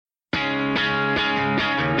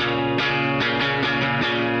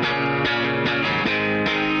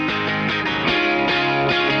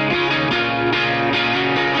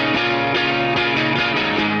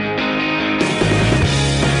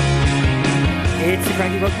It's the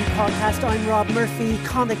Draggy Rugby Podcast. I'm Rob Murphy.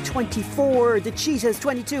 Connacht 24, the Cheetahs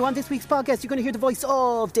 22. On this week's podcast, you're going to hear the voice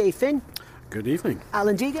of Dave Finn. Good evening.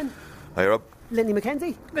 Alan Deegan. Hi, Rob. Lindy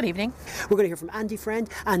McKenzie. Good evening. We're going to hear from Andy Friend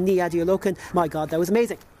and Nia Diolokan. My God, that was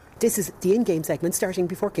amazing. This is the in-game segment starting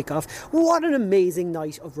before kick-off. What an amazing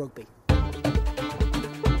night of rugby.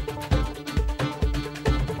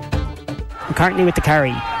 McCartney with the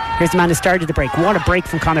carry. Here's the man who started the break. What a break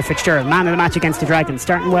from Conor Fitzgerald. Man of the match against the Dragons.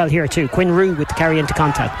 Starting well here too. Quinn Rue with the carry into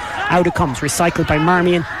contact. Out it comes. Recycled by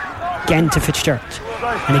Marmion. Again to Fitzgerald.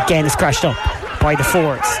 And again is crashed up by the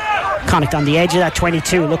forwards. Connacht on the edge of that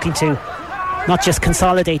 22, looking to not just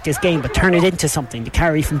consolidate this game but turn it into something. The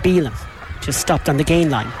carry from Beelan just stopped on the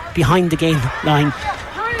gain line. Behind the gain line,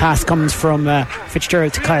 pass comes from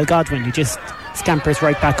Fitzgerald to Kyle Godwin, who just scampers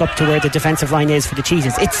right back up to where the defensive line is for the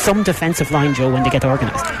Cheetahs. It's some defensive line, Joe, when they get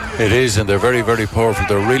organised. It is, and they're very, very powerful.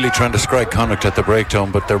 They're really trying to strike Connacht at the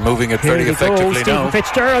breakdown, but they're moving it very effectively now.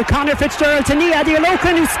 Fitzgerald, Conor Fitzgerald to Nia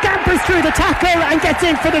Diolokan, who scampers through the tackle and gets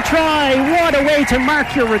in for the try. What a way to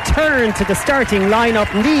mark your return to the starting lineup.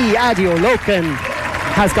 Nia Diolokan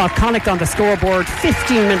has got Connacht on the scoreboard.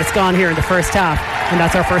 15 minutes gone here in the first half, and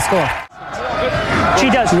that's our first score. She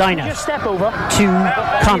does. Line out step over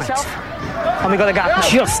to Connacht. And we got a gap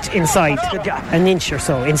just inside an inch or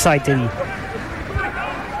so inside the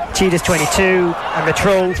Cheetahs 22, and the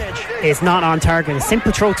throw is not on target. A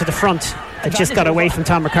simple throw to the front that just got away from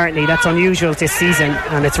Tom McCartney. That's unusual this season,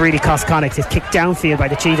 and it's really cost Connacht. It's kicked downfield by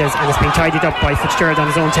the Cheetahs, and it's been tidied up by Fitzgerald on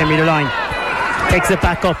his own 10 metre line. Takes it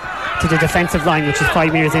back up to the defensive line, which is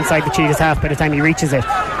 5 metres inside the Cheetahs half by the time he reaches it.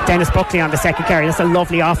 Dennis Buckley on the second carry. That's a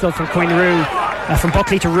lovely offload from Quinn Rue, from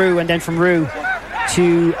Buckley to Rue, and then from Rue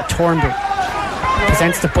to Thornbury.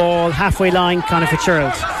 Presents the ball halfway line. Conor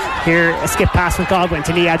Fitzgerald here, a skip pass from Godwin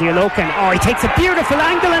to Nia Diolokan. He takes a beautiful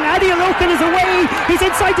angle, and Diolokan is away. He's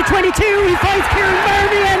inside the 22. He finds Kieran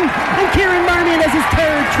Marmion, and Kieran Marmion has his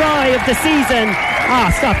third try of the season.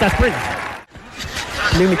 Stop, that's brilliant.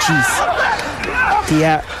 Lumachis,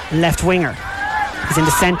 the left winger, is in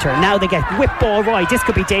the centre. Now they get whip ball wide. This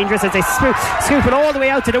could be dangerous as they scoop it all the way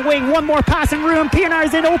out to the wing. One more pass and Ruan Pienaar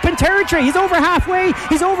is in open territory. He's over halfway.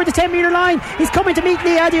 He's over the 10 metre line. He's coming to meet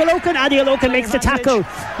Nia Diolokan. Diolokan makes the tackle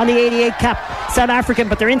on the 88 cap South African,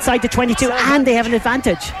 but they're inside the 22 and they have an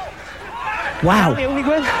advantage. Wow.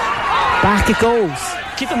 Back it goes.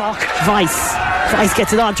 Keep the mark. Vice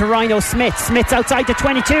gets it on to Rhino Smith. Smith's outside the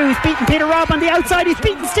 22. He's beaten Peter Robb on the outside. He's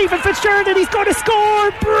beaten Stephen Fitzgerald, and he's going to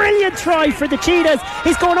score. Brilliant try for the Cheetahs.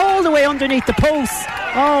 He's going all the way underneath the posts.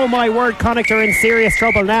 Oh my word, Connacht are in serious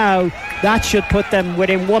trouble now. That should put them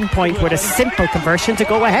within 1 point with a simple conversion to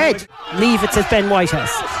go ahead. Leave it, says Ben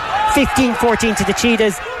Whitehouse. 15-14 to the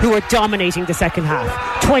Cheetahs, who are dominating the second half.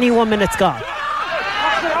 21 minutes gone.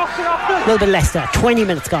 A little bit less than that. 20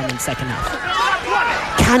 minutes gone in the second half.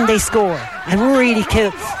 Can they score and really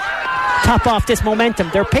top off this momentum?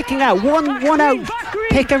 They're picking out one out,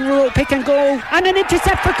 pick and go, and an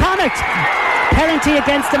intercept for Connacht. Penalty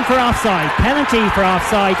against them for offside.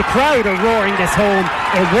 The crowd are roaring this home.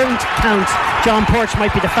 It won't count. John Porch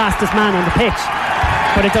might be the fastest man on the pitch,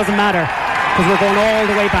 but it doesn't matter because we're going all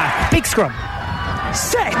the way back. Big scrum.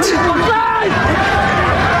 Set.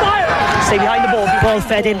 Stay behind the ball. Ball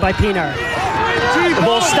fed in by Pienaar. The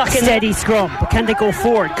ball stuck in. Steady scrum, but can they go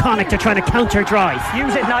forward? Connacht are trying to counter drive.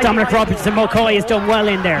 Use it. Dominic Robertson McCoy has done well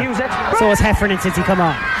in there. Use it. So has Heffernan since he come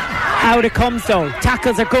on. Out it comes though.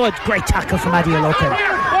 Tackles are good. Great tackle from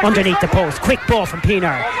Diolokan underneath the post. Quick ball from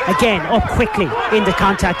Pienaar. Again up quickly in the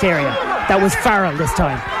contact area. That was Farrell this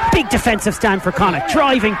time. Big defensive stand for Connacht.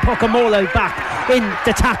 Driving Pukamola back in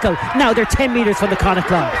the tackle. Now they're 10 metres from the Connacht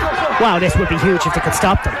line. Wow, this would be huge if they could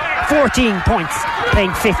stop them. 14 points,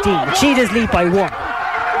 playing 15. The Cheetahs lead by 1.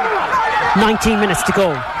 19 minutes to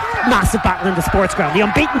go. Massive battle in the sports ground. The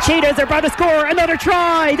unbeaten Cheetahs are about to score another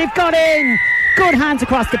try. They've got in. Good hands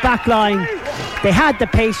across the back line. They had the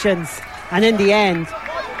patience, and in the end,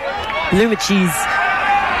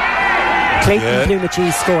 Clayton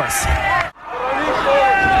Lumachis scores.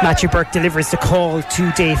 Matthew Burke delivers the call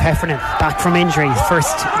to Dave Heffernan, back from injury.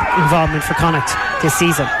 First involvement for Connacht this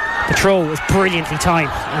season. The throw is brilliantly timed,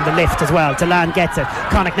 and the lift as well. Delan gets it.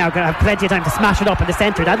 Connacht now going to have plenty of time to smash it up in the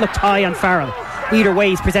centre. That looked high on Farrell. Either way,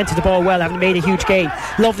 he's presented the ball well, having made a huge gain.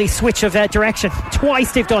 Lovely switch of direction.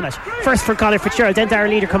 Twice they've done it. First for Conor Fitzgerald, then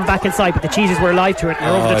Darrell Leader coming back inside, but the Cheetahs were alive to it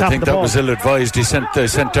and over the top of the ball. I think that was ill-advised. They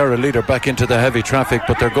sent Darrell Leader back into the heavy traffic,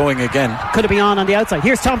 but they're going again. Could have been on the outside.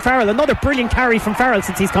 Here's Tom Farrell. Another brilliant carry from Farrell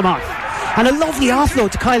since he's come on. And a lovely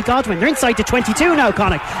offload to Kyle Godwin. They're inside to 22 now,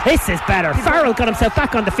 Connacht. This is better. Farrell got himself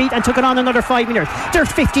back on the feet and took it on another 5 metres. They're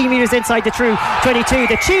 15 metres inside the true 22.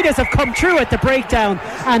 The Cheetahs have come through at the breakdown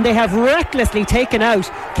and they have recklessly taken out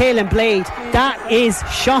Caelan Blade. That is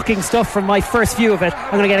shocking stuff from my first view of it.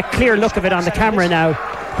 I'm going to get a clear look of it on the camera now,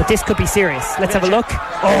 but this could be serious. Let's have a look.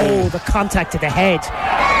 Oh, the contact to the head.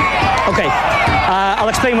 Okay, I'll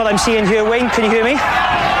explain what I'm seeing here. Wayne, can you hear me?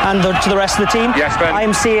 And to the rest of the team? Yes, Ben.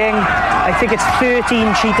 I'm seeing, I think it's 13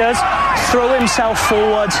 Cheetahs, throw himself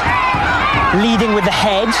forward, leading with the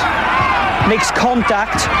head, makes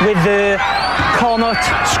contact with the Connacht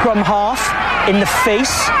scrum half in the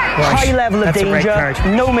face. Right. High level of That's a red danger,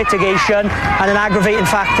 card. no mitigation, and an aggravating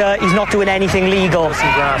factor, he's not doing anything legal.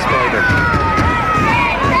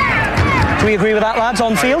 Do we agree with that, lads,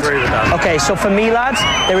 on field? I agree with that. Okay, so for me, lads,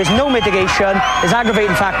 there is no mitigation, there's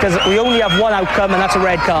aggravating factors, we only have one outcome, and that's a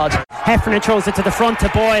red card. Heffernan throws it to the front to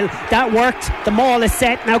Boyle. That worked. The maul is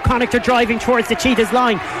set. Now Connacht are driving towards the Cheetahs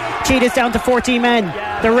line. Cheetahs down to 14 men.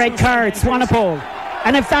 The red card, Swanepoel.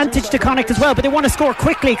 An advantage to Connacht as well, but they want to score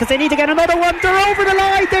quickly because they need to get another one. They're over the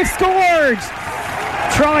line. They've scored.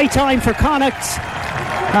 Try time for Connacht.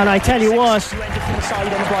 And I tell you what,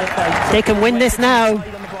 they can win this now.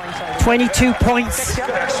 22 points,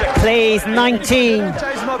 plays 19.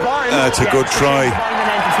 That's a good try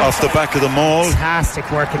off the back of the maul. Fantastic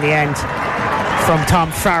work in the end from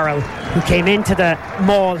Tom Farrell, who came into the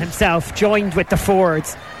maul himself, joined with the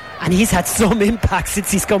forwards, and he's had some impact since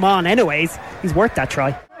he's come on. Anyways, he's worth that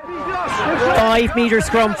try. 5 metre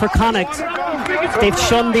scrum for Connacht. They've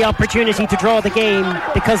shunned the opportunity to draw the game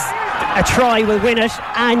because a try will win it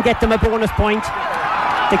and get them a bonus point.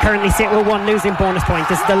 They currently sit with one losing bonus point.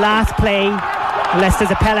 This is the last play, unless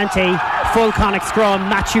there's a penalty. Full Connacht scrum.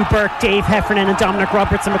 Matthew Burke, Dave Heffernan and Dominic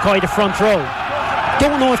Robertson McCoy the front row.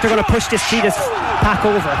 Don't know if they're going to push this Cheetahs pack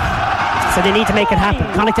over, so they need to make it happen.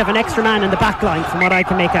 Connacht have an extra man in the back line from what I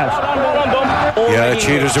can make out. Yeah,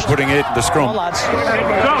 Cheetahs are putting 8 in the scrum.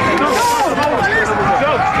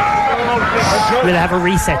 We'll have a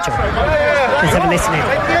reset, Joe. Let's have a listen in.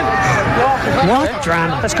 What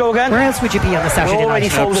drama. Let's go again. Where else would you be on a Saturday Already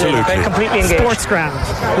night? folded in, okay? Completely engaged. Sports Ground,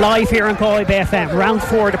 live here on Galway Bay FM. Round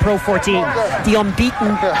 4 to Pro 14. The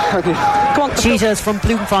unbeaten Cheetahs from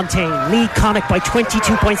Bloemfontein lead Connacht by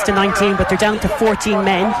 22 points to 19, but they're down to 14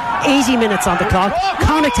 men. 80 minutes on the clock.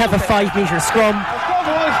 Connacht have a 5 metre scrum,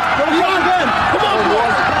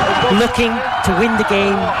 looking to win the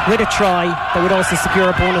game with a try that would also secure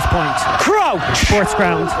a bonus point. Crouch! Sports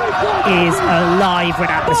Ground is alive with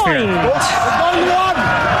atmosphere.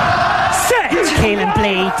 Set! Caelan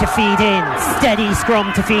Blade to feed in. Steady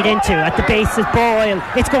scrum to feed into. At the base is Boyle.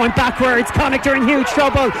 It's going backwards. Connacht are in huge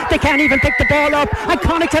trouble. They can't even pick the ball up. And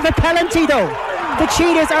Connacht have a penalty though. The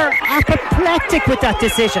Cheetahs are apoplectic with that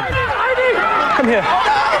decision. Come here.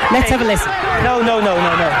 Let's have a listen. No.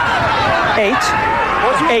 8.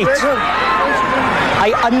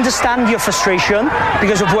 I understand your frustration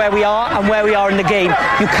because of where we are and where we are in the game.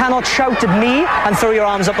 You cannot shout at me and throw your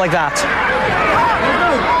arms up like that.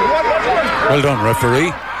 Well done,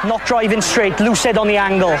 referee. Not driving straight, loose head on the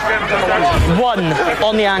angle. 1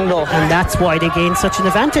 on the angle. And that's why they gained such an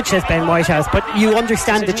advantage as Ben Whitehouse. But you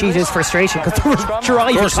understand the Cheetahs' frustration because they were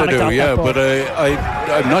driving. Of course I do, yeah, but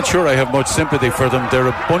I'm not sure I have much sympathy for them. They're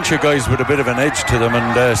a bunch of guys with a bit of an edge to them,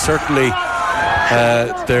 and certainly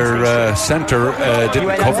their centre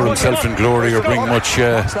didn't cover himself in glory or bring much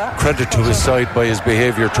credit to his side by his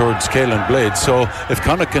behaviour towards Caelan Blade. So if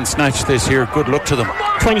Connacht can snatch this here, good luck to them.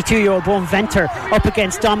 22-year-old Bowen Venter up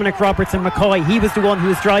against Dominic Robertson McCoy. He was the one who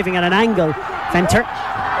was driving at an angle. Venter.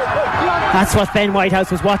 That's what Ben Whitehouse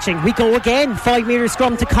was watching. We go again. 5 metre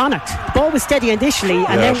scrum to Connacht. The ball was steady initially,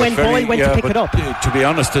 and then when Boyle went to pick it up. To be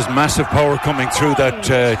honest, there's massive power coming through that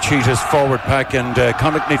Cheetahs forward pack, and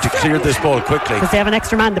Connacht need to clear this ball quickly. Because they have an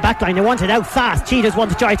extra man in the back line. They want it out fast. Cheetahs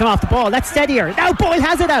want to drive them off the ball. That's steadier. Now Boyle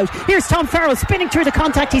has it out. Here's Tom Farrell spinning through the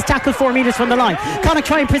contact. He's tackled 4 metres from the line. Connacht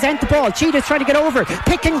try and present the ball. Cheetahs trying to get over.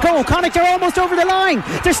 Pick and go. Connacht are almost over the line.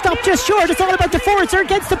 They're stopped just short. It's all about the forwards. They're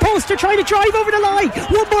against the post. They're trying to drive over the line.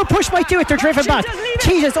 One more push might do it. They're driven back.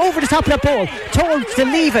 Cheetahs over the top of that ball. Told to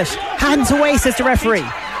leave it. Hands away, says the referee.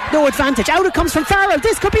 No advantage. Out it comes from Farrell.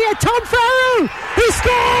 This could be it. Tom Farrell. He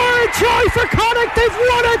scored. Try for Connacht. They've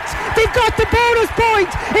won it. They've got the bonus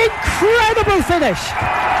point. Incredible finish.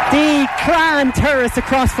 The Clan terrace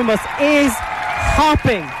across from us is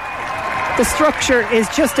hopping. The structure is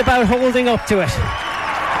just about holding up to it.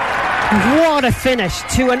 What a finish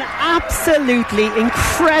to an absolutely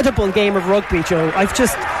incredible game of rugby, Joe. I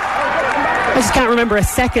just can't remember a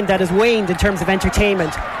second that has waned in terms of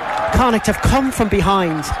entertainment. Connacht have come from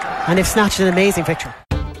behind and they've snatched an amazing victory.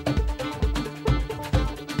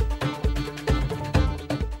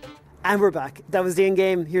 And we're back. That was the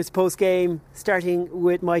in-game. Here's post-game, starting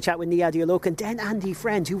with my chat with Nia Diallo and then Andy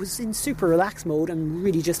Friend, who was in super relaxed mode and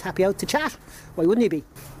really just happy out to chat. Why wouldn't he be?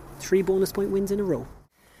 3 bonus point wins in a row.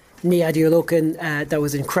 Nia Diallo, that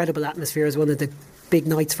was incredible atmosphere. It was one of the big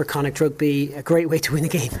nights for Connacht Rugby. A great way to win a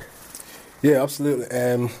game. Yeah, absolutely.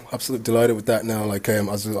 Absolutely delighted with that now. Like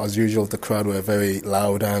as usual, the crowd were very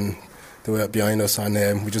loud and they were behind us,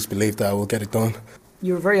 and we just believed that we'll get it done.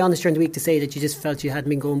 You were very honest during the week to say that you just felt you hadn't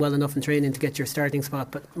been going well enough in training to get your starting spot,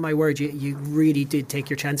 but my word, you really did take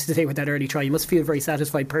your chances today with that early try. You must feel very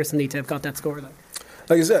satisfied personally to have got that score.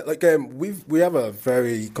 Like I said, we have a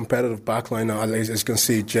very competitive backline now. As you can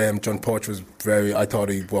see, John Porch was I thought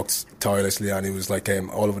he worked tirelessly, and he was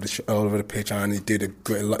all over the pitch, and he did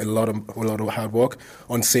a lot of hard work,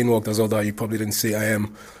 unseen work as well that you probably didn't see.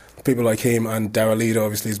 People like him and Darrell Eder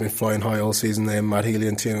obviously has been flying high all season. Matt Healy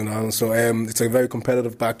and Tino Allen. So it's a very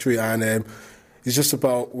competitive back three, and it's just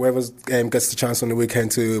about whoever gets the chance on the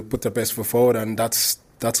weekend to put their best foot forward, and that's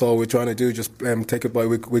all we're trying to do. Just take it by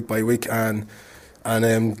week by week, and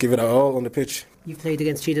give it our all on the pitch. You've played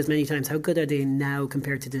against Cheetahs many times. How good are they now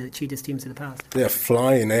compared to the Cheetahs teams of the past? They're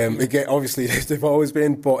flying. Again, obviously, they've always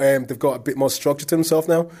been, but they've got a bit more structure to themselves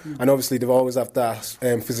now, and obviously they've always had that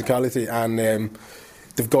physicality, and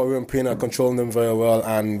they've got Ruben Pina controlling them very well,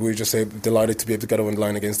 and we're just delighted to be able to get over the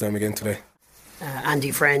line against them again today.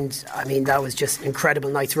 Andy Friend, I mean, that was just incredible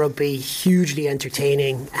night's rugby, hugely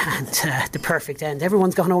entertaining, and the perfect end.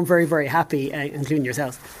 Everyone's gone home very, very happy, including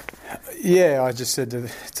yourselves. Yeah, I just said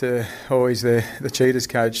to always the Cheetahs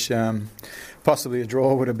coach, possibly a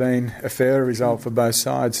draw would have been a fair result for both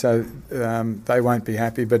sides, so they won't be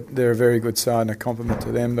happy, but they're a very good side and a compliment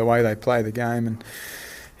to them, the way they play the game. And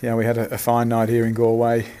we had a fine night here in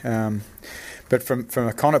Galway. But from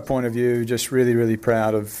a Connacht point of view, just really, really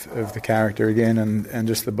proud of the character again, and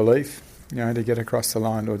just the belief, to get across the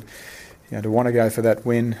line, or to want to go for that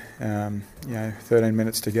win. 13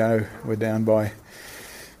 minutes to go, we're down by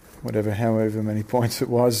however many points it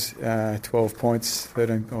was, 12 points,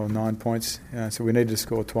 13 or 9 points. So we needed to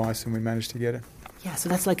score twice, and we managed to get it. Yeah, so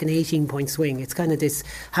that's like an 18-point swing. It's kind of this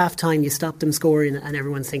half-time, you stop them scoring and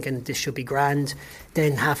everyone's thinking this should be grand.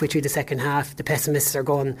 Then halfway through the second half, the pessimists are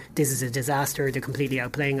going, this is a disaster, they're completely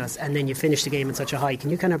outplaying us. And then you finish the game in such a high.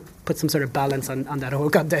 Can you kind of put some sort of balance on that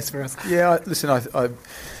whole contest for us? Yeah, listen, I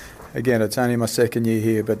again, it's only my second year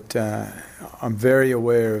here, but I'm very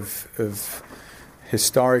aware of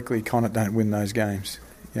historically, Connacht don't win those games.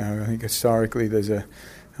 I think historically there's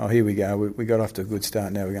here we go. We got off to a good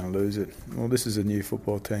start. Now we're going to lose it. Well, this is a new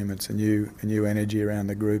football team. It's a new energy around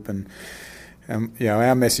the group, and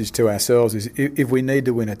our message to ourselves is: if we need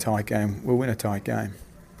to win a tight game, we'll win a tight game.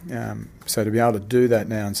 So to be able to do that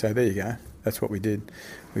now and say, there you go, that's what we did.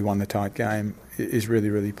 We won the tight game is really,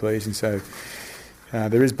 really pleasing. So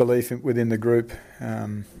there is belief within the group.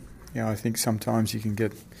 I think sometimes you can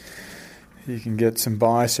get some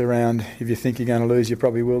bias around. If you think you're going to lose, you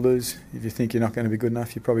probably will lose. If you think you're not going to be good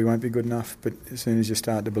enough, you probably won't be good enough. But as soon as you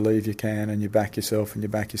start to believe you can, and you back yourself and you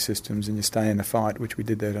back your systems and you stay in the fight, which we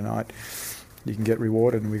did there tonight, you can get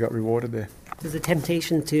rewarded, and we got rewarded there. There's a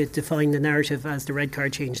temptation to define the narrative as the red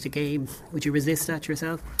card changed the game. Would you resist that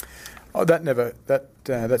yourself? Oh, that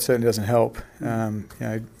certainly doesn't help.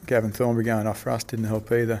 Gavin Thornbury going off for us didn't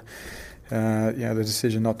help either. The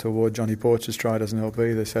decision not to award Johnny Porch's try doesn't help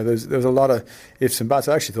either. So there was a lot of ifs and buts.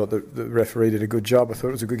 I actually thought the referee did a good job. I thought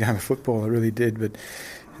it was a good game of football. I really did. But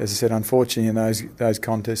as I said, unfortunately, in those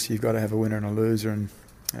contests, you've got to have a winner and a loser, and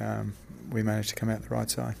we managed to come out the right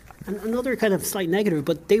side. And another kind of slight negative,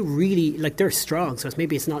 but they really, they're strong, so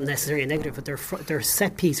maybe it's not necessarily a negative, but their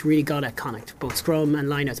set piece really got at Connacht, both scrum and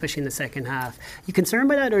line out, especially in the second half. Are you concerned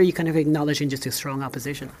by that, or are you kind of acknowledging just a strong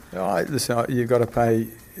opposition? Listen, you've got to pay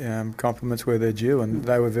compliments where they're due, and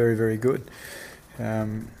they were very, very good.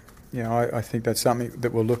 I think that's something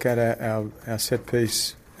that we'll look at. Our set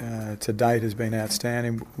piece to date has been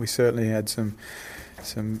outstanding. We certainly had some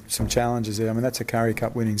challenges there. I mean, that's a Currie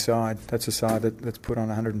Cup winning side. That's a side that's put on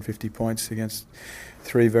 150 points against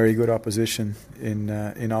three very good opposition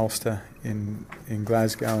in Ulster, in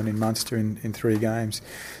Glasgow and in Munster in 3 games.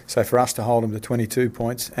 So for us to hold them to 22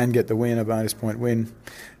 points and get the win, a bonus point win,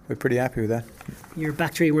 we're pretty happy with that. Your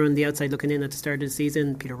back three were on the outside looking in at the start of the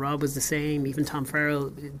season. Peter Robb was the same, even Tom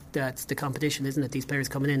Farrell. That's the competition, isn't it? These players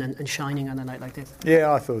coming in and shining on a night like this.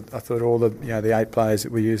 Yeah, I thought all the 8 players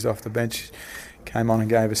that we used off the bench came on and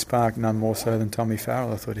gave a spark, none more so than Tommy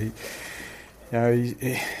Farrell. I thought he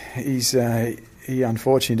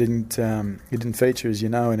unfortunately didn't feature, as you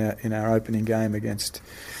know, in our opening game against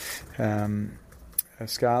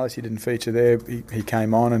Scarlett. He didn't feature there. He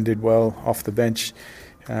came on and did well off the bench.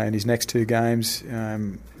 in his next 2 games.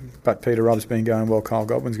 But Peter Robb's been going well, Kyle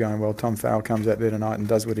Godwin's going well. Tom Farrell comes out there tonight and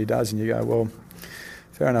does what he does, and you go, well,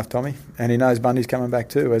 fair enough, Tommy. And he knows Bundy's coming back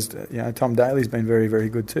too. As Tom Daly's been very, very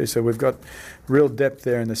good too. So we've got real depth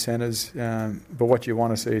there in the centres. But what you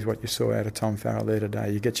want to see is what you saw out of Tom Farrell there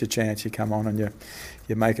today. You get your chance, you come on and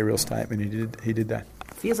you make a real statement. He did that.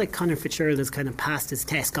 Feels like Conor Fitzgerald has kind of passed his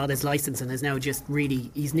test, got his licence, and is now just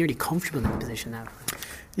he's nearly comfortable in the position now.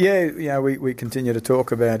 Yeah, we continue to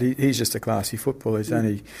talk about he's just a classy footballer. He's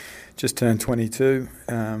only just turned 22,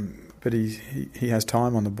 but he has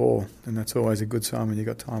time on the ball, and that's always a good sign when you've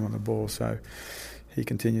got time on the ball. So he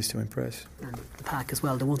continues to impress. And the pack as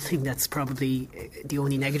well. The one thing that's probably the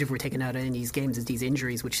only negative we're taking out in these games is these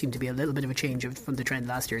injuries, which seem to be a little bit of a change from the trend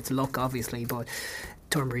last year. It's luck, obviously, but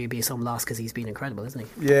Turnbury would be some loss because he's been incredible, isn't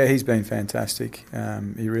he? Yeah, he's been fantastic.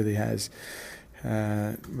 He really has.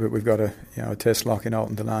 But we've got a test lock in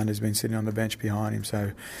Alton Delane who's been sitting on the bench behind him.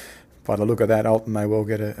 So by the look of that, Alton may well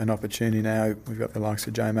get an opportunity now. We've got the likes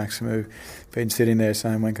of Joe Maximu been sitting there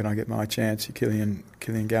saying, when can I get my chance? Killian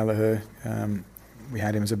Gallagher. We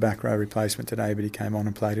had him as a back row replacement today, but he came on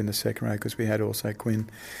and played in the second row because we had also Quinn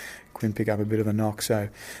pick up a bit of a knock. So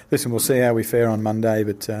listen, we'll see how we fare on Monday,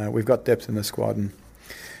 but we've got depth in the squad and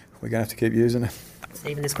we're going to have to keep using it.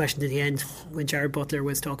 Saving this question to the end, when Jared Butler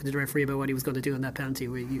was talking to the referee about what he was going to do on that penalty,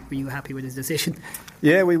 were you happy with his decision?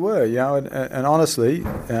 Yeah, we were. And honestly,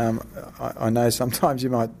 I know sometimes you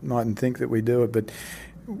mightn't think that we do it, but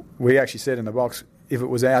we actually said in the box, if it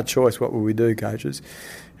was our choice, what would we do, coaches?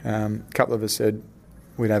 A couple of us said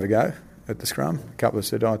we'd have a go at the scrum. A couple of us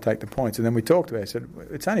said, I'd take the points. And then we talked about it. Said,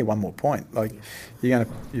 it's only one more point. Like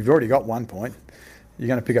you've already got 1 point. You're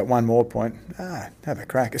going to pick up one more point. Have a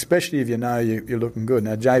crack, especially if you know you're looking good.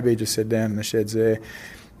 Now, JB just said down in the sheds there,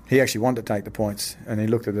 he actually wanted to take the points, and he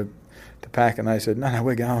looked at the pack, and they said, no,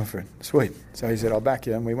 we're going for it. Sweet. So he said, I'll back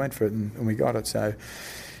you, and we went for it, and we got it. So,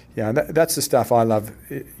 that's the stuff I love.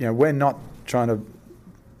 We're not trying to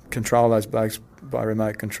control those blokes by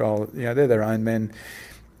remote control. They're their own men.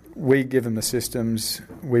 We give them the systems.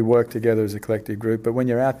 We work together as a collective group. But when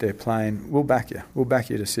you're out there playing, we'll back you. We'll back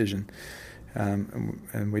your decision.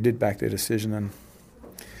 And we did back their decision, and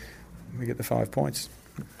we get the 5 points.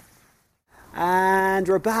 And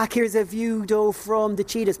we're back. Here's a view, though, from the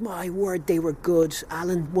Cheetahs. My word, they were good.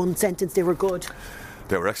 Alan, one sentence, they were good.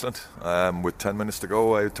 They were excellent. With 10 minutes to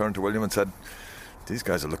go, I turned to William and said, these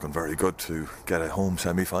guys are looking very good to get a home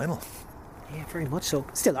semi-final. Yeah, very much so.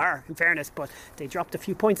 Still are, in fairness, but they dropped a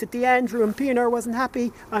few points at the end. Ruan Pienaar wasn't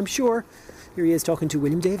happy, I'm sure. Here he is talking to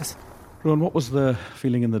William Davis. Ruan, what was the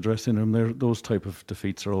feeling in the dressing room? Those type of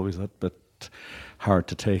defeats are always that bit hard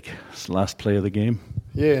to take. It's the last play of the game.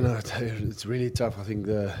 Yeah, no, it's really tough. I think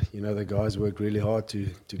the guys worked really hard to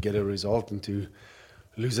get a result, and to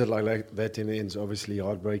lose it like that in the end is obviously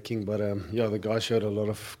heartbreaking. But the guys showed a lot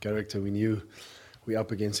of character. We knew we're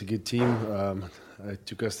up against a good team. It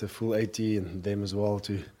took us the full 80 and them as well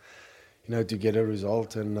to get a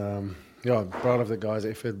result. And I'm proud of the guys'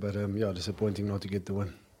 effort, but disappointing not to get the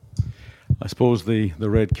win. I suppose the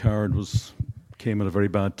red card came at a very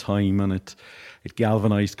bad time, and it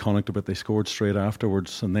galvanised Connacht a bit. They scored straight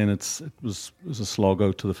afterwards, and then it was a slog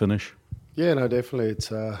out to the finish. Yeah, no, definitely.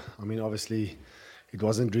 It's obviously it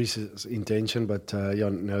wasn't Dries' intention, but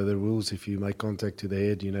the rules. If you make contact to the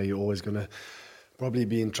head, you're always going to probably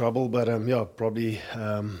be in trouble. But it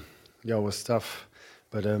was tough.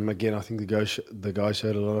 But again, I think the guys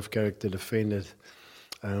showed a lot of character, defended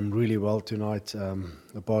really well tonight,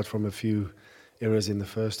 apart from a few errors in the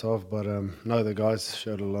first half. But the guys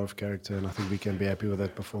showed a lot of character, and I think we can be happy with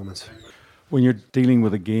that performance. When you're dealing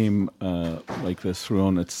with a game like this,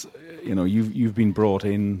 Ruan, it's you've been brought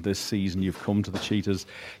in this season. You've come to the Cheetahs.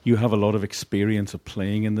 You have a lot of experience of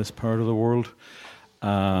playing in this part of the world.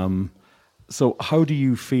 So how do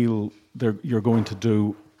you feel you're going to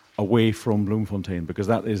do away from Bloemfontein? Because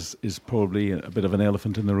that is probably a bit of an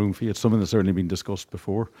elephant in the room for you. It's something that's certainly been discussed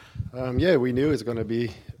before. We knew it's going to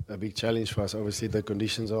be a big challenge for us. Obviously, the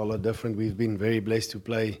conditions are a lot different. We've been very blessed to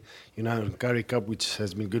play, in Currie Cup, which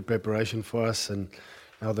has been good preparation for us. And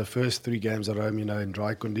now the first 3 games at home, in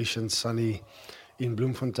dry conditions, sunny in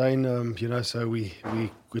Bloemfontein, so we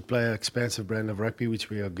could play an expansive brand of rugby, which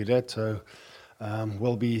we are good at. So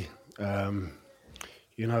we'll be...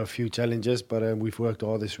 a few challenges, but we've worked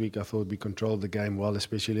hard this week. I thought we controlled the game well,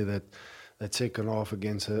 especially that second half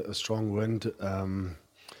against a strong wind.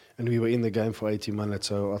 And we were in the game for 80 minutes,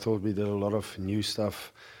 so I thought we did a lot of new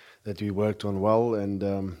stuff that we worked on well. And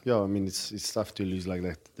it's tough to lose like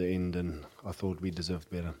that at the end, and I thought we deserved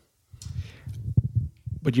better.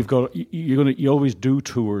 But you always do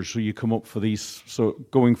tours, so you come up for these. So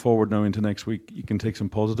going forward now into next week, you can take some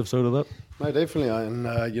positives out of that. No, definitely. And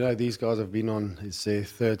these guys have been on, it's their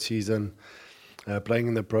third season playing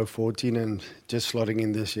in the Pro 14 and just slotting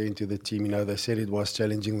in this year into the team. They said it was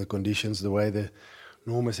challenging, the conditions, the way the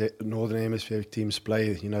Northern Hemisphere teams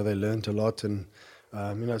play. They learned a lot, and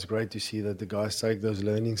it's great to see that the guys take those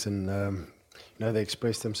learnings and they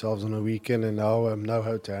express themselves on a weekend and now know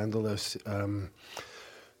how to handle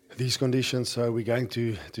these conditions. So we're going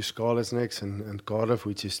to Scarlets next and Cardiff,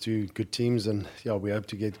 which is two good teams, and we hope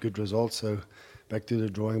to get good results. So back to the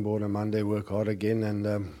drawing board on Monday, work hard again, and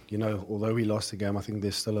although we lost the game, I think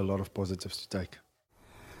there's still a lot of positives to take.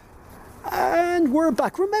 And we're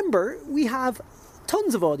back. Remember, we have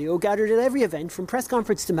tons of audio gathered at every event, from press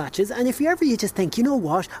conference to matches, and if you just think, you know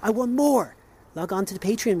what, I want more, log on to the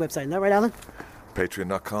Patreon website. Isn't that right, Alan?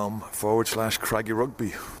 Patreon.com/Craggy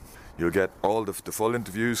Rugby. You'll get all the full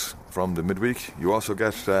interviews from the midweek. You also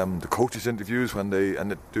get the coaches' interviews when they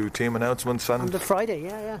do team announcements on the Friday,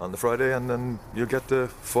 yeah. On the Friday, and then you'll get the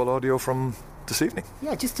full audio from this evening.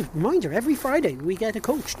 Yeah, just a reminder, every Friday we get a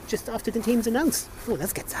coach just after the team's announced. Oh,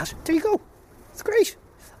 let's get that. There you go. It's great.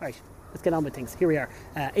 All right, let's get on with things. Here we are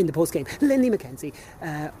in the post-game. Lindley Mackenzie.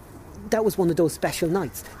 That was one of those special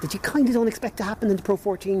nights that you kind of don't expect to happen in the Pro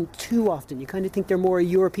 14 too often. You kind of think they're more a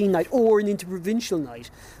European night or an interprovincial night.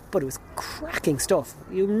 But it was cracking stuff.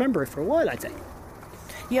 You remember it for a while, I'd say.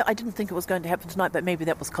 Yeah, I didn't think it was going to happen tonight, but maybe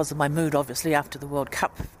that was because of my mood, obviously, after the World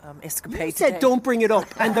Cup escapade. You said don't bring it up,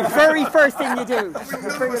 and the very first thing you do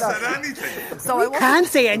is bring it up. So I can't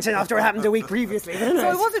say anything after what happened the week previously. So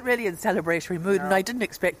I wasn't really in celebratory mood, and I didn't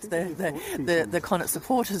expect the Connacht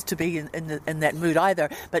supporters to be in that mood either.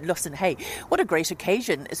 But listen, hey, what a great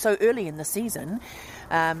occasion. So early in the season,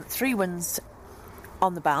 3 wins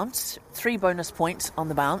on the bounce, 3 bonus points on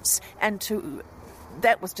the bounce, and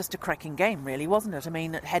that was just a cracking game, really, wasn't it? I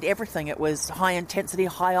mean, it had everything. It was high intensity,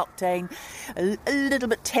 high octane, a little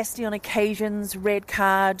bit testy on occasions, red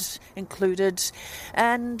card included,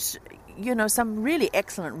 and, some really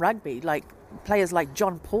excellent rugby, like players like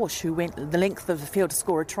John Porsche, who went the length of the field to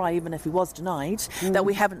score a try, even if he was denied, that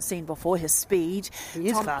we haven't seen before. His speed. He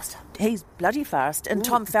is fast. He's bloody fast. And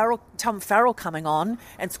Tom Farrell coming on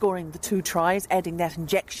and scoring the 2 tries, adding that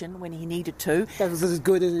injection when he needed to. That was as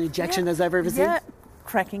good an injection as I've ever seen. Yeah,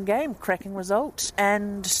 cracking game, cracking result.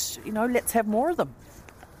 And, let's have more of them.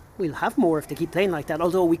 We'll have more if they keep playing like that,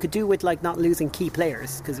 although we could do with not losing key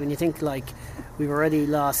players, because when you think we've already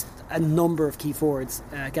lost a number of key forwards,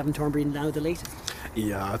 Gavin Thornbury now the latest.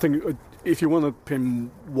 Yeah, I think if you want to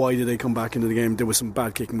pin why did they come back into the game, there was some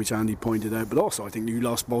bad kicking which Andy pointed out, but also I think you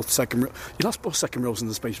lost both second rows in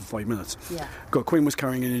the space of 5 minutes. Yeah. Quinn was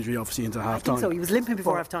carrying an injury obviously into half time. So he was limping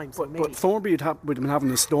before half time. So but Thornbury had been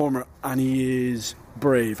having a stormer, and he is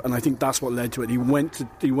brave, and I think that's what led to it. He went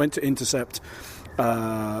to intercept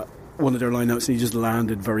one of their lineouts, and he just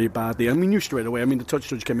landed very badly. I mean, knew straight away. I mean, the touch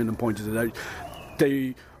judge came in and pointed it out.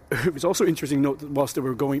 It was also interesting to note that whilst they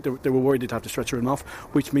were they were worried they'd have to stretcher him off,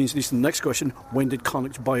 which means, at least the next question, when did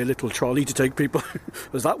Connacht buy a little trolley to take people?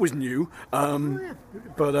 Because that was new.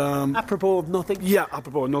 But apropos of nothing. Yeah,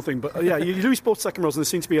 apropos of nothing. But you lose both second rows, and there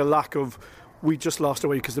seems to be a lack of. We just lost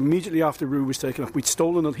away because immediately after Rue was taken off, he'd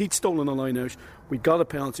stolen a line out. We got a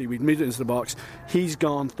penalty. We'd made it into the box. He's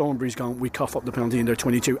gone. Thornbury's gone. We cough up the penalty in their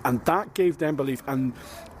 22, and that gave them belief. And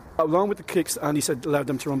along with the kicks, Andy said allowed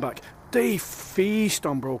them to run back. They feast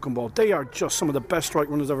on broken ball. They are just some of the best strike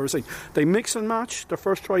runners I've ever seen. They mix and match. Their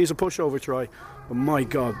first try is a pushover try, but my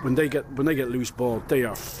God, when they get loose ball, they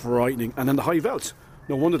are frightening. And then the high velds.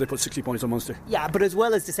 No wonder they put 60 points on Munster. Yeah, but as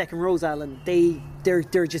well as the second rows, Alan, they're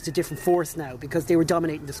just a different force now, because they were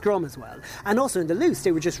dominating the scrum as well. And also in the loose,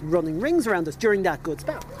 they were just running rings around us during that good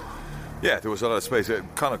spell. Yeah, there was a lot of space.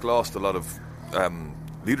 Connacht lost a lot of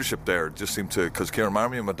leadership there. It just seemed to, because Kieran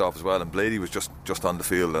Marmion went off as well, and Blady was just on the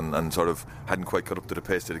field and sort of hadn't quite cut up to the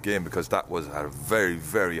pace of the game, because that was a very,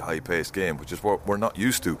 very high-paced game, which is what we're not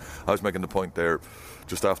used to. I was making the point there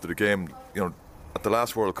just after the game, at the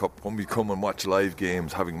last World Cup, when we come and watch live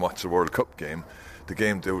games, having watched the World Cup game, there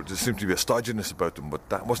seemed to be a stodginess about them, but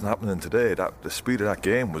that wasn't happening today. The speed of that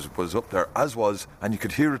game was up there, as was, and you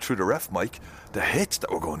could hear it through the ref mic, the hits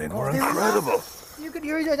that were going in were incredible. You could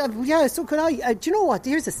hear that. Yeah, so could I. Do you know what?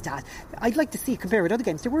 Here's a stat I'd like to see compare with other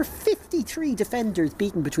games. There were 53 defenders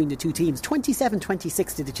beaten between the two teams,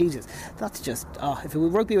 27-26 to the Cheetahs. That's just, if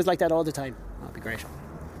rugby was like that all the time, that'd be great.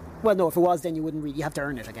 Well, no, if it was, then you wouldn't really, you have to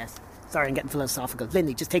earn it, I guess. Sorry, I'm getting philosophical.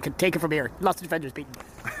 Lindley, just take it from here. Lots of defenders beaten.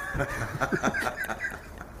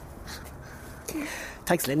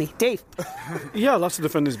 Thanks, Lenny. Dave? Yeah, lots of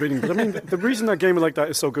defenders beating. But I mean, the reason that game like that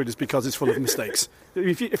is so good is because it's full of mistakes.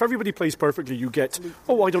 If everybody plays perfectly, you get,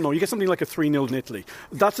 you get something like a 3-0 in Italy.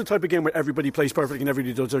 That's the type of game where everybody plays perfectly and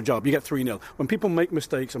everybody does their job. You get 3-0. When people make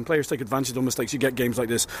mistakes and players take advantage of mistakes, you get games like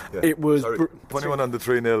this. Yeah. It was... Funny one on the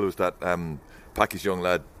 3-0 was that Packy's young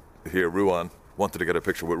lad here, Ruan, wanted to get a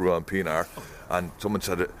picture with Ruan Pinar, and someone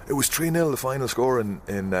said it was 3-0 the final score in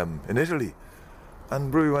Italy.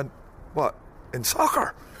 And Rui went, what? In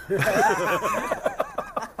soccer? Yeah,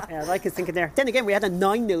 I like his thinking there. Then again, we had a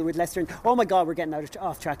 9-0 with Leicester. Oh my God, we're getting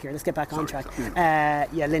off track here. Let's get back on track.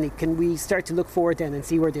 Lenny, can we start to look forward then and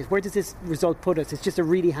see where does this result put us? It's just a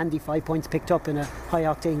really handy 5 points picked up in a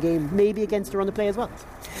high-octane game, maybe against a run of play as well.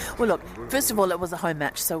 Well, look, first of all, it was a home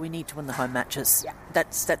match, so we need to win the home matches. Yeah.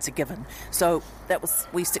 That's a given. So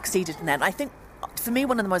we succeeded in that. I think, for me,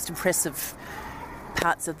 one of the most impressive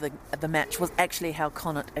parts of the match was actually how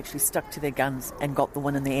Connacht actually stuck to their guns and got the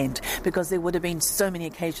win in the end, because there would have been so many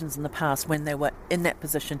occasions in the past when they were in that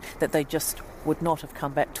position that they just would not have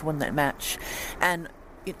come back to win that match. And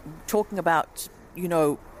talking about,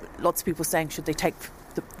 lots of people saying, should they take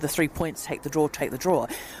the 3 points, take the draw?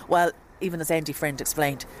 Well, even as Andy Friend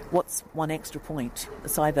explained, what's one extra point?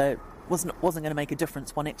 It's either wasn't going to make a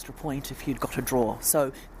difference, one extra point if you'd got a draw.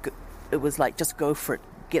 So it was like, just go for it,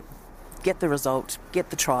 get the result,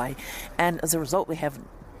 get the try, and as a result we have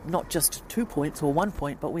not just 2 points or 1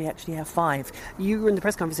 point, but we actually have 5. You were in the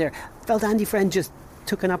press conference there. Felt Andy Friend just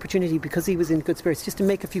took an opportunity, because he was in good spirits, just to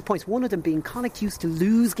make a few points. One of them being Connacht used to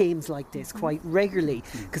lose games like this quite regularly,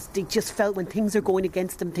 because they just felt when things are going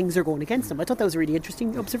against them, things are going against them. I thought that was a really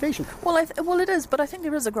interesting observation. Well, it is, but I think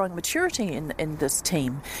there is a growing maturity in this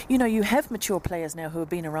team. You have mature players now who have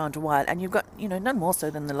been around a while, and you've got, none more so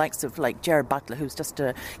than the likes of like Jared Butler, who's just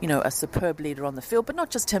a superb leader on the field, but not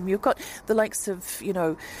just him. You've got the likes of,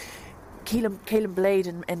 Keelan Blade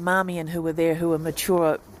and Marmion, who were there, who are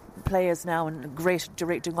mature players now and great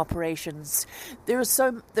directing operations. The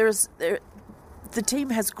team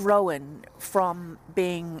has grown from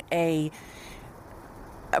being a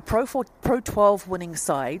Pro 12 winning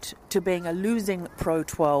side to being a losing Pro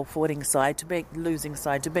 12 winning side to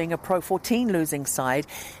being a Pro 14 losing side,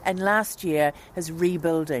 and last year is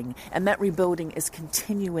rebuilding, and that rebuilding is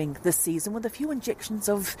continuing this season with a few injections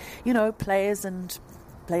of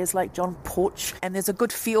players like John Porch, and there's a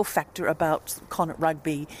good feel factor about Connacht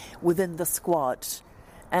rugby within the squad.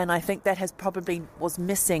 And I think that was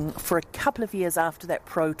missing for a couple of years after that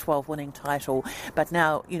Pro 12 winning title, but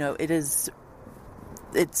now it's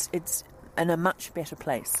in a much better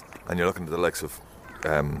place. And you're looking at the likes of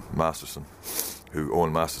Masterson,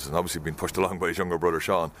 Owen Masterson, obviously been pushed along by his younger brother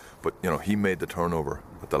Sean, but he made the turnover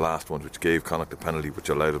at the last one, which gave Connacht the penalty, which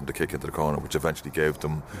allowed them to kick into the corner, which eventually gave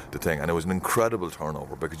them the thing. And it was an incredible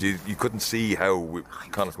turnover, because you couldn't see how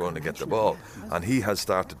Connacht were going to get the ball. And he has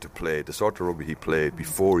started to play the sort of rugby he played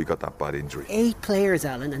before he got that bad injury. 8 players,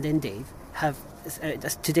 Alan, and then Dave, have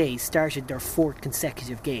today started their 4th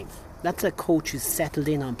consecutive game. That's a coach who's settled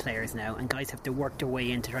in on players now, and guys have to work their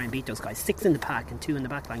way in to try and beat those guys. 6 in the pack and 2 in the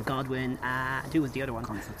back line. Godwin, who was the other one?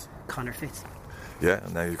 Connor Fitz. Yeah,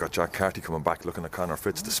 and now you've got Jack Carty coming back looking at Connor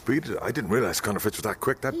Fitz. The speed, I didn't realise Connor Fitz was that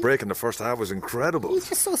quick. That break in the first half was incredible. He's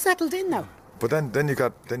just so settled in now. But then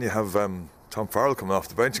you have Tom Farrell coming off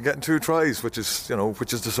the bench and getting 2 tries, which is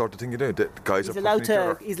the sort of thing you do. The guys he's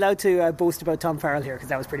allowed to boast about Tom Farrell here, because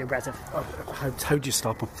that was pretty impressive. How do you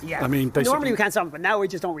stop him? Yeah, I mean, normally we can't stop him, but now we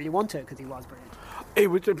just don't really want to, because he was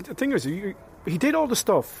brilliant. The thing is, he did all the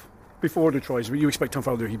stuff before the tries. You expect Tom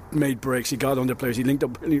Farrell to do. He made breaks, he got under players, he linked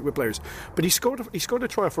up with players, but he scored a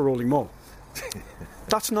try for Rolling Maul.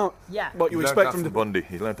 That's not what you expect from Bundy.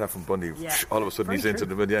 He learned that from Bundy. Yeah. All of a sudden he's into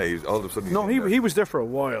the he was there for a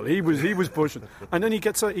while. He was pushing, and then he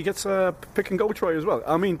gets a pick and go try as well.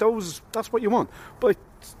 I mean, that's what you want. But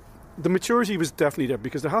the maturity was definitely there,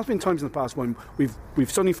 because there has been times in the past when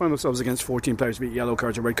we've suddenly found ourselves against 14 players with yellow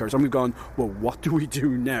cards or red cards, and we've gone, well, what do we do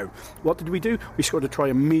now? What did we do? We scored a try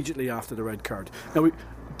immediately after the red card. Now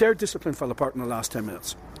their discipline fell apart in the last 10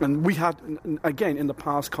 minutes. And we had, again, in the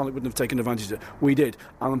past, Connacht wouldn't have taken advantage of it. We did.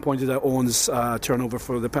 Alan pointed out Owen's turnover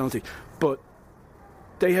for the penalty. But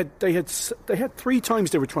they had 3 times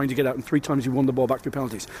they were trying to get out, and 3 times he won the ball back through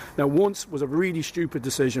penalties. Now, once was a really stupid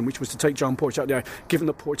decision, which was to take John Porch out there, given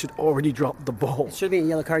that Porch had already dropped the ball. It should have been a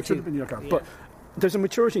yellow card, too. Yeah. But there's a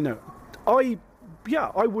maturity now. I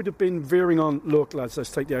would have been veering on, look, lads, let's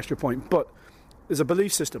take the extra point. But there's a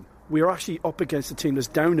belief system. we are actually up against a team that's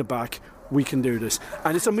down the back. We can do this.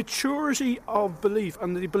 And it's a maturity of belief,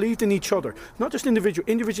 and they believed in each other. Not just individually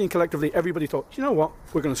and collectively, everybody thought, you know what,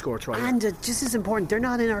 we're going to score a try. And just as important, they're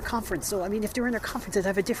not in our conference. So, I mean, if they're in our conference, they'd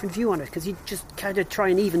have a different view on it, because you just kind of try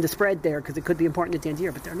and even the spread there, because it could be important at the end of the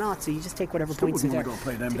year, but they're not. So you just take whatever points you're there. Still wouldn't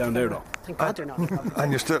want to go play them down there, though. Thank God they're not.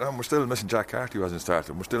 And we're still missing Jack Carty, who hasn't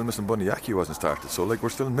started. We're still missing Bunny Yaki, who hasn't started. So, we're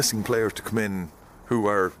still missing players to come in who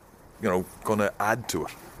are, going to add to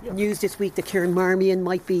it. News this week that Kieran Marmion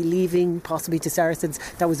might be leaving, possibly to Saracens.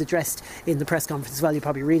 That was addressed in the press conference as well. You'll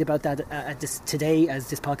probably read about that today as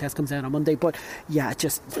this podcast comes out on Monday. But yeah,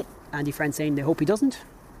 just Andy Friend saying they hope he doesn't,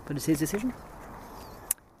 but it's his decision.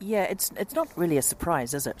 Yeah, it's not really a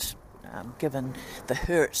surprise, is it? Given the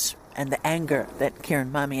hurt and the anger that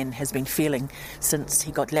Kieran Marmion has been feeling since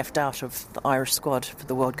he got left out of the Irish squad for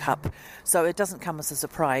the World Cup. So it doesn't come as a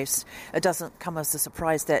surprise. It doesn't come as a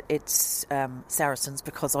surprise that it's Saracens,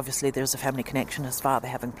 because obviously there's a family connection, his father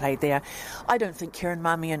having played there. I don't think Kieran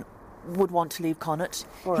Marmion would want to leave Connacht.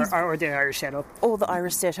 Or the Irish setup. Or the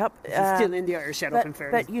Irish setup. He's still in the Irish setup, in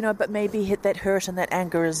fairness. But maybe that hurt and that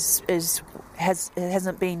anger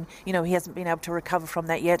hasn't been, he hasn't been able to recover from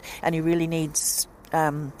that yet, and he really needs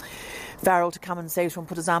Farrell to come and say to him,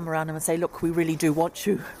 put his arm around him and say, look, we really do want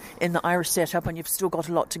you in the Irish setup, and you've still got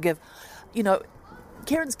a lot to give.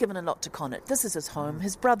 Kieran's given a lot to Connacht. This is his home.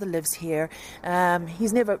 His brother lives here.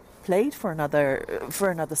 He's never played for another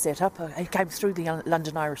setup. He came through the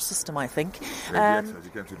London Irish system, I think. He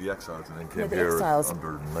came through the Exiles and then came here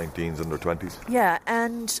under 19s, under 20s. Yeah,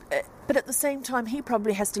 but at the same time, he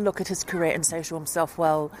probably has to look at his career and say to himself,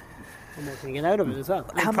 well, and more can get out of it as well.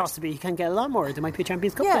 And possibly he can get a lot more. There might be a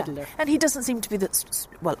Champions Cup title there. And he doesn't seem to be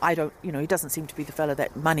he doesn't seem to be the fella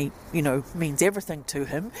that money, means everything to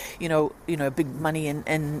him. Big money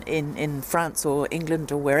in France or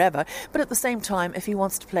England or wherever. But at the same time, if he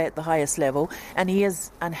wants to play at the highest level and he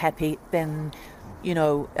is unhappy, then,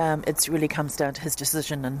 it really comes down to his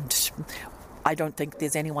decision. And I don't think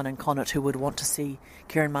there's anyone in Connacht who would want to see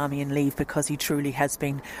Kieran Marmion leave, because he truly has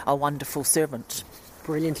been a wonderful servant.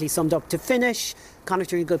 Brilliantly summed up. To finish,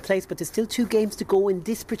 Connacht are in a good place, but there's still 2 games to go in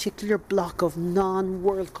this particular block of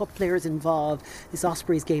non-World Cup players involved. This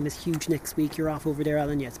Ospreys game is huge next week. You're off over there,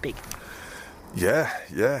 Alan. Yeah, it's big. Yeah,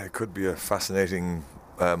 it could be a fascinating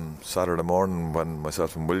Saturday morning when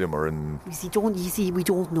myself and William are in. We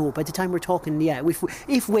don't know. By the time we're talking,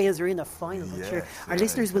 if Wales are in a final, our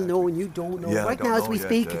listeners will know and you don't know. Right now, as we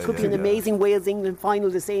speak, it could be an amazing Wales-England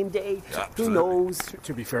final the same day. Who knows?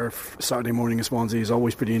 To be fair, Saturday morning in Swansea is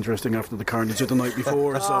always pretty interesting after the carnage of the night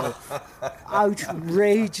before. So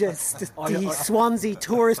outrageous. The Swansea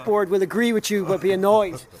Tourist Board will agree with you, but be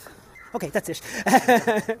annoyed. Okay, that's it.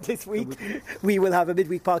 This week we will have a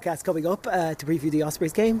midweek podcast coming up to preview the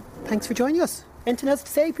Ospreys game. Thanks for joining us. Anything else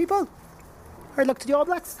to say, people? Hard luck to the All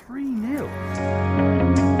Blacks. 3-0.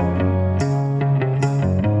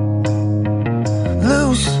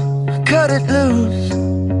 Loose, cut it loose.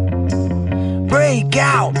 Break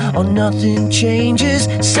out or nothing changes.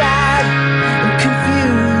 Sad and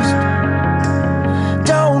confused.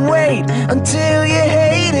 Don't wait until you